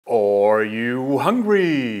Are you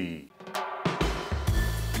hungry?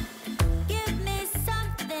 Give me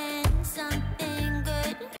something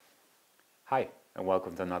good. Hi, and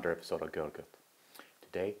welcome to another episode of Görgött.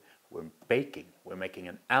 Today we're baking. We're making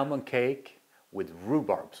an almond cake with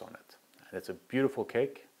rhubarbs on it. And it's a beautiful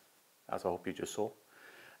cake, as I hope you just saw.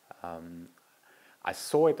 I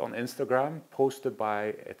saw it on Instagram, posted by,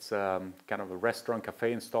 it's kind of a restaurant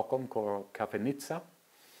cafe in Stockholm called Cafe Nizza.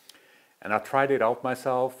 And I tried it out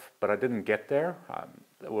myself, but I didn't get there.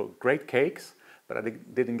 They were great cakes, but I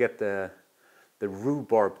didn't get the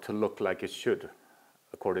rhubarb to look like it should,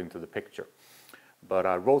 according to the picture. But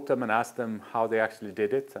I wrote them and asked them how they actually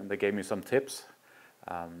did it, and they gave me some tips.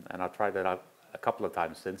 And I tried it out a couple of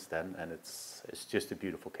times since then, and it's just a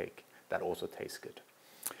beautiful cake that also tastes good.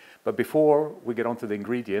 But before we get on to the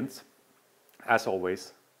ingredients, as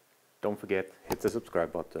always, don't forget, hit the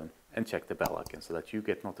subscribe button and check the bell icon so that you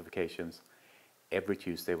get notifications every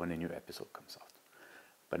Tuesday when a new episode comes out.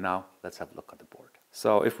 But now, let's have a look at the board.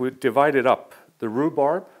 So if we divide it up, the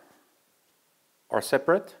rhubarb are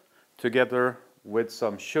separate, together with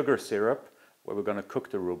some sugar syrup, where we're going to cook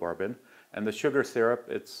the rhubarb in. And the sugar syrup,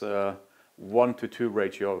 it's 1-to-2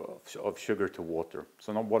 ratio of sugar to water.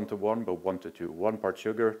 So not 1-to-1, but 1-to-2. 1 part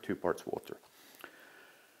sugar, 2 parts water.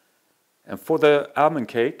 And for the almond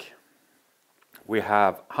cake, we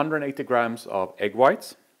have 180 grams of egg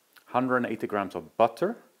whites, 180 grams of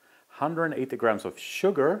butter, 180 grams of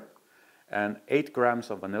sugar, and 8 grams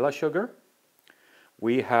of vanilla sugar.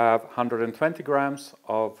 We have 120 grams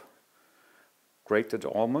of grated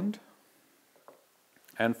almond,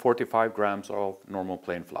 and 45 grams of normal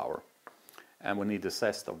plain flour. And we need the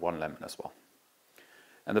zest of 1 lemon as well.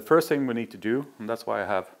 And the first thing we need to do, and that's why I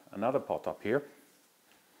have another pot up here,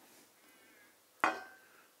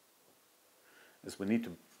 is we need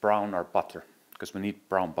to brown our butter, because we need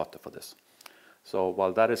brown butter for this. So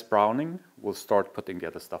while that is browning, we'll start putting the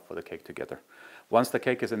other stuff for the cake together. Once the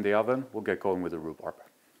cake is in the oven, we'll get going with the rhubarb.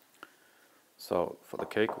 So for the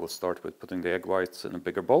cake, we'll start with putting the egg whites in a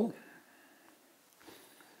bigger bowl.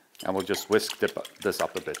 And we'll just whisk this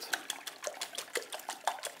up a bit.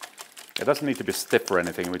 It doesn't need to be stiff or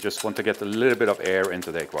anything, we just want to get a little bit of air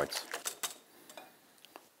into the egg whites.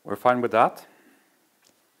 We're fine with that.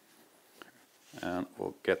 And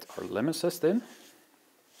we'll get our lemon zest in.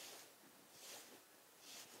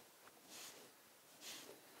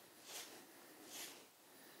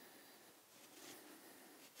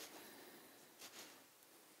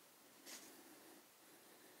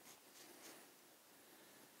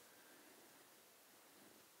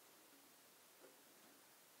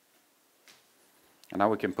 And now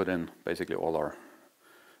we can put in basically all our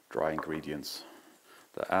dry ingredients.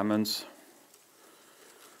 The almonds,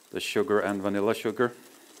 the sugar and vanilla sugar,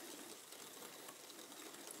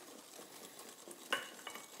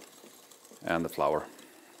 and the flour.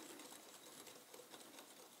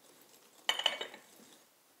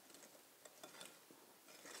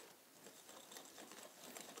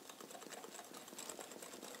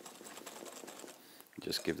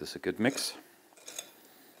 Just give this a good mix.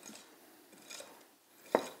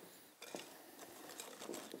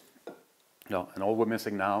 No, and all we're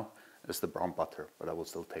missing now is the brown butter, but I will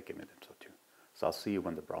still take a minute or two. So I'll see you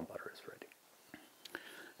when the brown butter is ready.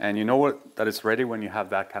 And you know what? That it's ready when you have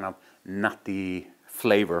that kind of nutty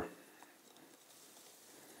flavor.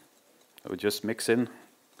 So we just mix in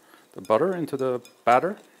the butter into the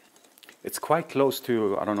batter. It's quite close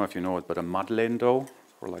to, I don't know if you know it, but a madeleine dough,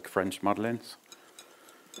 or like French madeleines.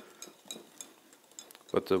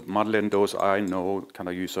 But the madeleine doughs I know kind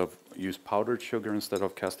of use powdered sugar instead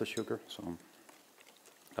of caster sugar, so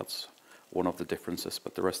that's one of the differences,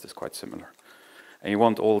 but the rest is quite similar. And you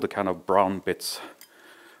want all the kind of brown bits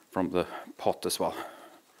from the pot as well.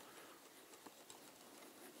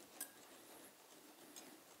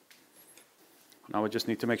 Now we just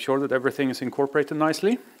need to make sure that everything is incorporated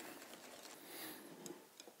nicely.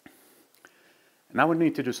 Now we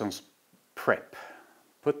need to do some prep.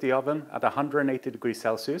 Put the oven at 180 degrees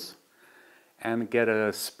Celsius and get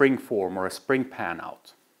a spring form or a spring pan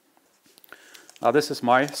out. Now this is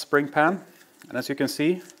my spring pan, and as you can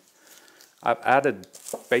see, I've added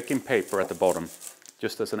baking paper at the bottom,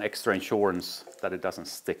 just as an extra insurance that it doesn't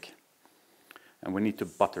stick. And we need to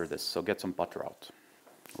butter this, so get some butter out.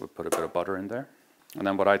 We'll put a bit of butter in there. And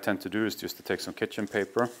then what I tend to do is just to take some kitchen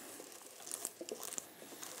paper.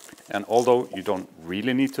 And although you don't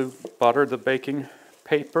really need to butter the baking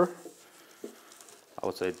paper, I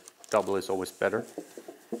would say double is always better.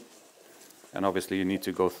 And obviously you need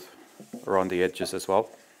to go around the edges as well.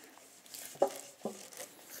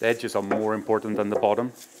 The edges are more important than the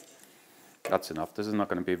bottom. That's enough. This is not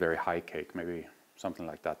going to be a very high cake, maybe something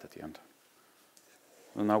like that at the end.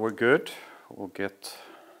 So now we're good. We'll get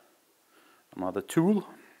another tool.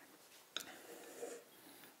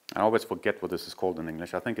 I always forget what this is called in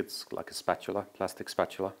English. I think it's like a spatula, plastic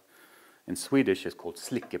spatula. In Swedish it's called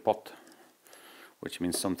slickepott, which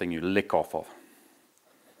means something you lick off of,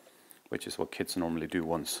 which is what kids normally do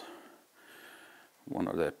once one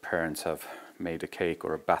of their parents have made a cake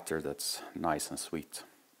or a batter that's nice and sweet.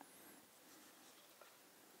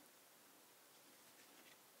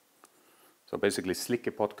 So basically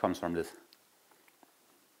slickepott comes from this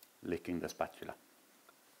licking the spatula.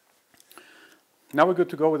 Now we're good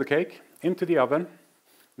to go with the cake. Into the oven.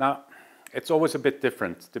 Now it's always a bit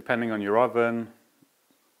different depending on your oven,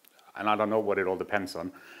 and I don't know what it all depends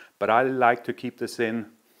on, but I like to keep this in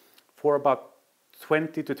for about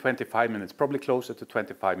 20 to 25 minutes, probably closer to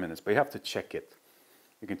 25 minutes, but you have to check it.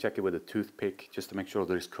 You can check it with a toothpick just to make sure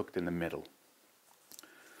that it's cooked in the middle.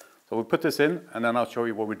 So we'll put this in, and then I'll show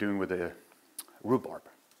you what we're doing with the rhubarb.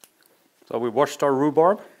 So we washed our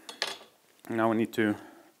rhubarb. Now we need to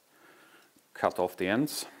cut off the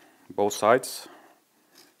ends, both sides.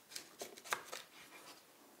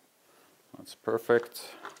 That's perfect.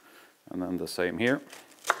 And then the same here.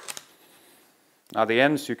 Now the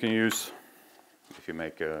ends you can use if you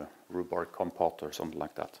make a rhubarb compote or something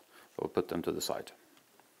like that. So we'll put them to the side.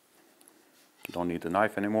 Don't need the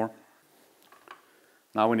knife anymore.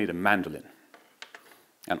 Now we need a mandolin.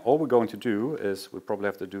 And all we're going to do is, we probably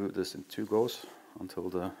have to do this in 2 goes until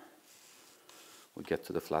we get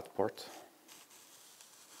to the flat part.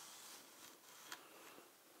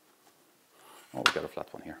 Oh, we got a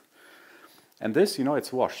flat one here. And this, you know,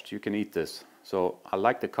 it's washed. You can eat this. So I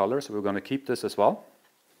like the color, so we're going to keep this as well.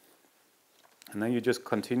 And then you just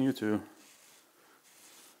continue to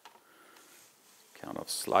kind of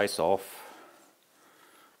slice off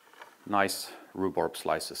nice rhubarb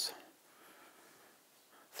slices.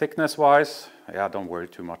 Thickness wise, yeah, don't worry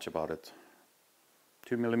too much about it.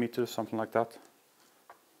 2 millimeters, something like that.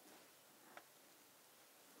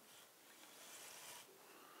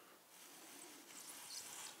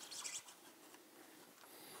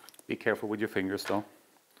 Be careful with your fingers though.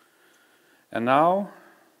 And now,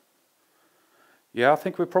 yeah, I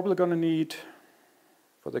think we're probably going to need,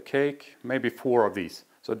 for the cake, maybe 4 of these.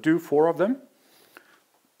 So do 4 of them.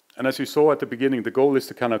 And as you saw at the beginning, the goal is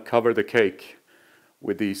to kind of cover the cake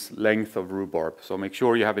with these length of rhubarb. So make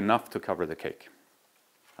sure you have enough to cover the cake.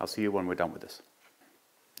 I'll see you when we're done with this.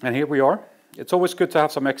 And here we are. It's always good to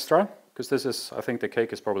have some extra, because this is, I think the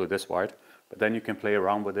cake is probably this wide. But then you can play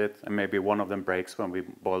around with it, and maybe one of them breaks when we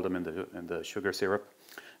boil them in the sugar syrup.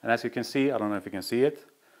 And as you can see, I don't know if you can see it,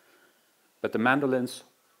 but the mandolins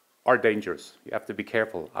are dangerous. You have to be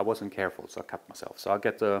careful. I wasn't careful, so I cut myself. So I'll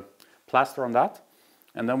get the plaster on that,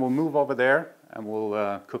 and then we'll move over there and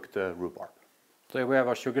we'll cook the rhubarb. So here we have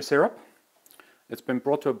our sugar syrup. It's been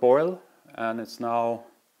brought to a boil, and it's now,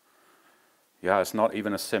 yeah, it's not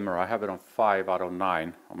even a simmer. I have it on 5 out of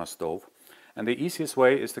 9 on my stove. And the easiest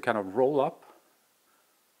way is to kind of roll up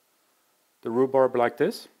the rhubarb like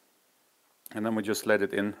this, and then we just let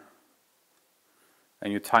it in,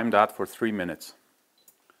 and you time that for 3 minutes.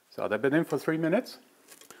 So they've been in for 3 minutes.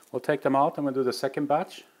 We'll take them out and we'll do the second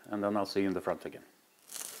batch, and then I'll see you in the front again.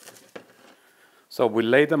 So we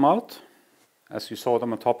lay them out as you saw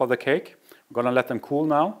them on top of the cake. We're going to let them cool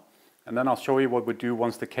now, and then I'll show you what we do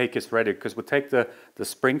once the cake is ready, because we'll take the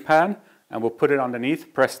spring pan and we'll put it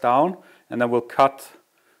underneath, press down, and then we'll cut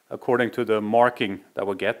according to the marking that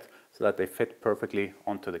we'll get so that they fit perfectly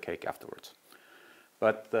onto the cake afterwards.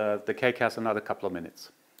 But the cake has another couple of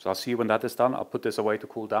minutes. So I'll see you when that is done. I'll put this away to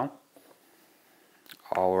cool down.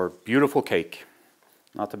 Our beautiful cake.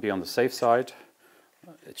 Not to be on the safe side,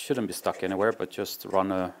 it shouldn't be stuck anywhere, but just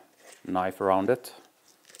run a knife around it.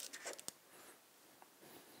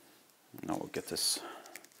 Now we'll get this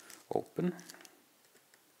open.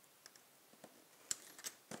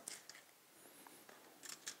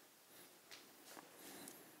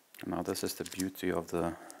 Now this is the beauty of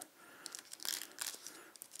the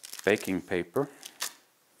baking paper.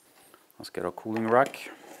 Let's get our cooling rack.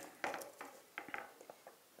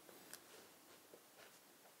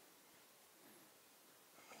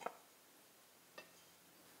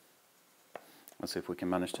 Let's see if we can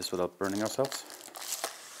manage this without burning ourselves.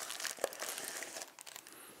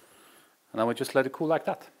 And then we just let it cool like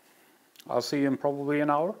that. I'll see you in probably an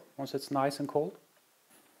hour once it's nice and cold.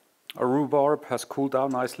 Our rhubarb has cooled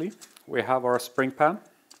down nicely. We have our spring pan.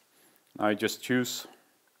 Now you just choose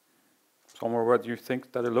somewhere where you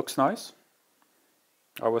think that it looks nice.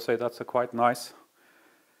 I would say that's a quite nice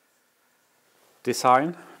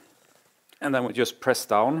design. And then we just press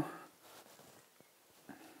down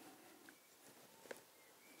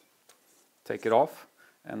take it off,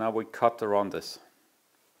 and now we cut around this.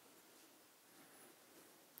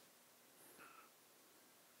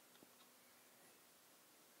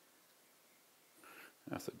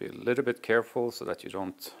 You have to be a little bit careful so that you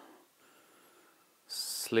don't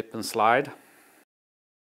slip and slide.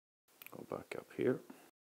 Go back up here.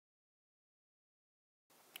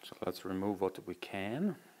 So let's remove what we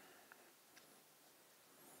can.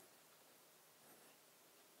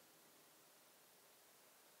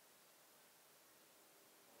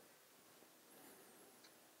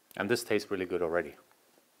 And this tastes really good already.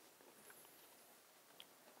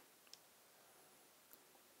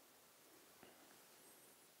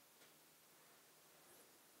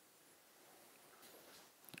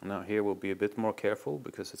 Now here we'll be a bit more careful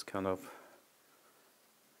because it's kind of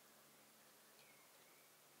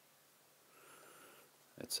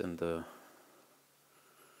it's in the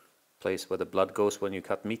place where the blood goes when you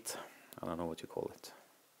cut meat. I don't know what you call it.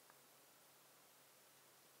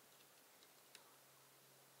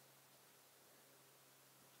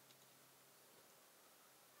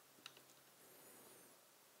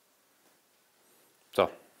 So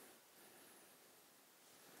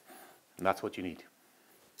that's what you need.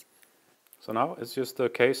 So now it's just a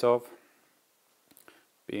case of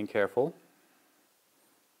being careful.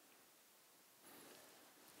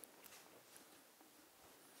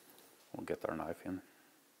 We'll get our knife in.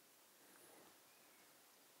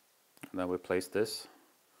 And then we place this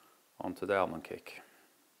onto the almond cake.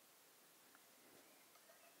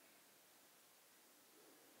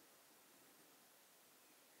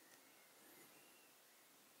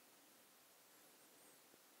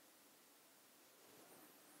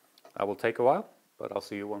 That will take a while, but I'll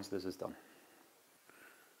see you once this is done.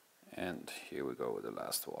 And here we go with the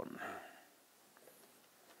last one.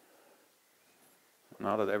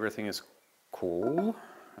 Now that everything is cool,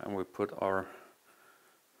 and we put our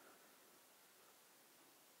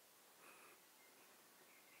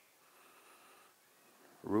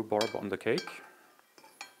rhubarb on the cake.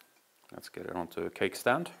 Let's get it onto a cake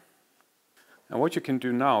stand. And what you can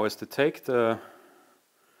do now is to take the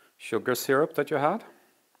sugar syrup that you had.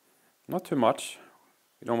 Not too much.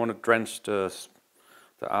 You don't want to drench the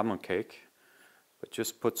almond cake, but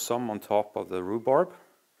just put some on top of the rhubarb,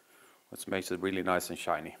 which makes it really nice and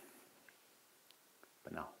shiny.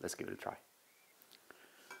 But now, let's give it a try.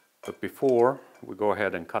 But before we go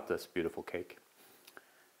ahead and cut this beautiful cake,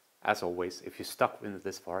 as always, if you stuck with it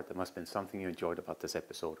this far, there must have been something you enjoyed about this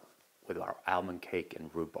episode with our almond cake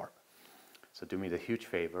and rhubarb. So do me the huge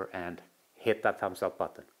favor and hit that thumbs up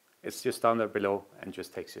button. It's just down there below and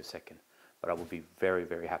just takes you a second. But I would be very,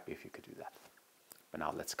 very happy if you could do that. But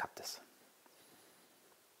now let's cut this.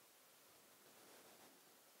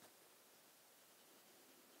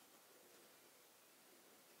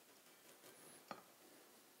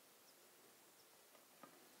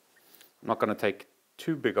 I'm not going to take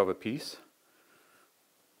too big of a piece.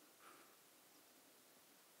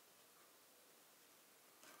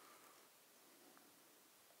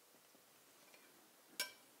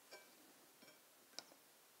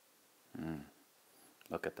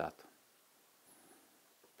 Look at that.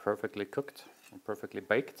 Perfectly cooked, perfectly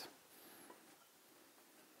baked.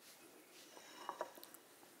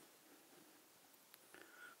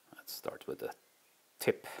 Let's start with the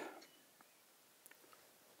tip.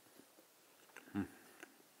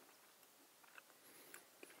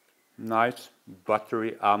 Nice,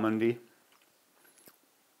 buttery, almondy,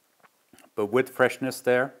 but with freshness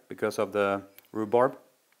there because of the rhubarb.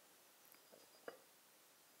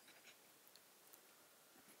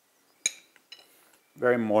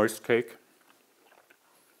 Very moist cake.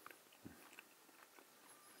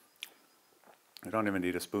 You don't even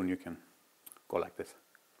need a spoon, you can go like this.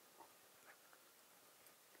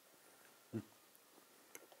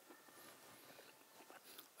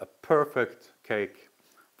 A perfect cake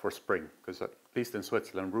for spring, because at least in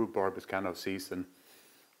Switzerland, rhubarb is kind of season.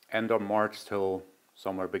 End of March till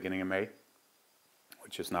somewhere beginning of May,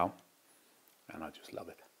 which is now, and I just love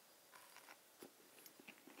it.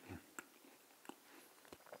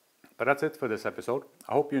 But that's it for this episode.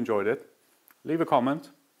 I hope you enjoyed it. Leave a comment,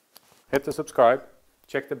 hit the subscribe,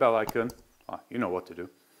 check the bell icon. You know what to do.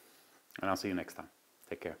 And I'll see you next time.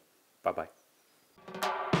 Take care. Bye-bye.